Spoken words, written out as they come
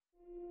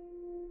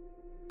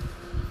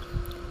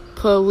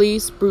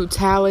police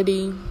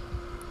brutality,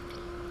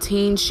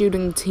 teens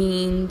shooting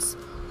teens,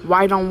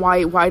 white on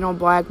white, white on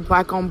black,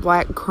 black on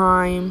black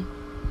crime.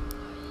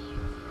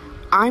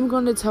 I'm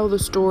going to tell the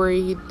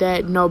story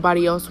that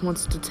nobody else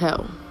wants to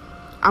tell.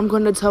 I'm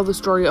going to tell the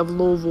story of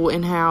Louisville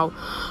and how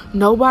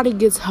nobody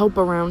gets help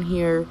around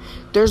here.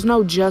 There's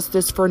no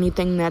justice for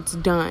anything that's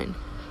done.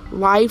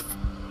 Life,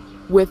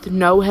 with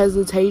no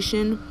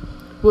hesitation,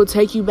 will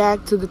take you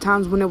back to the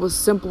times when it was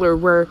simpler,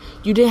 where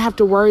you didn't have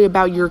to worry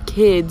about your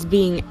kids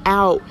being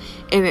out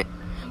and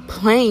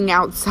playing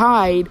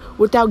outside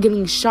without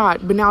getting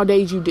shot, but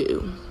nowadays you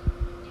do.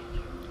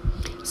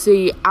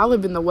 See, I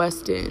live in the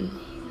West End,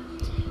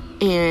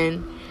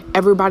 and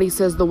everybody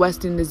says the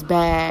West End is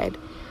bad.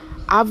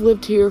 I've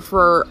lived here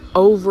for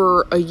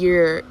over a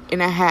year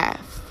and a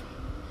half,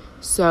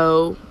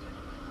 so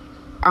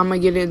I'm gonna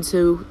get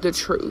into the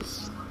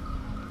truth.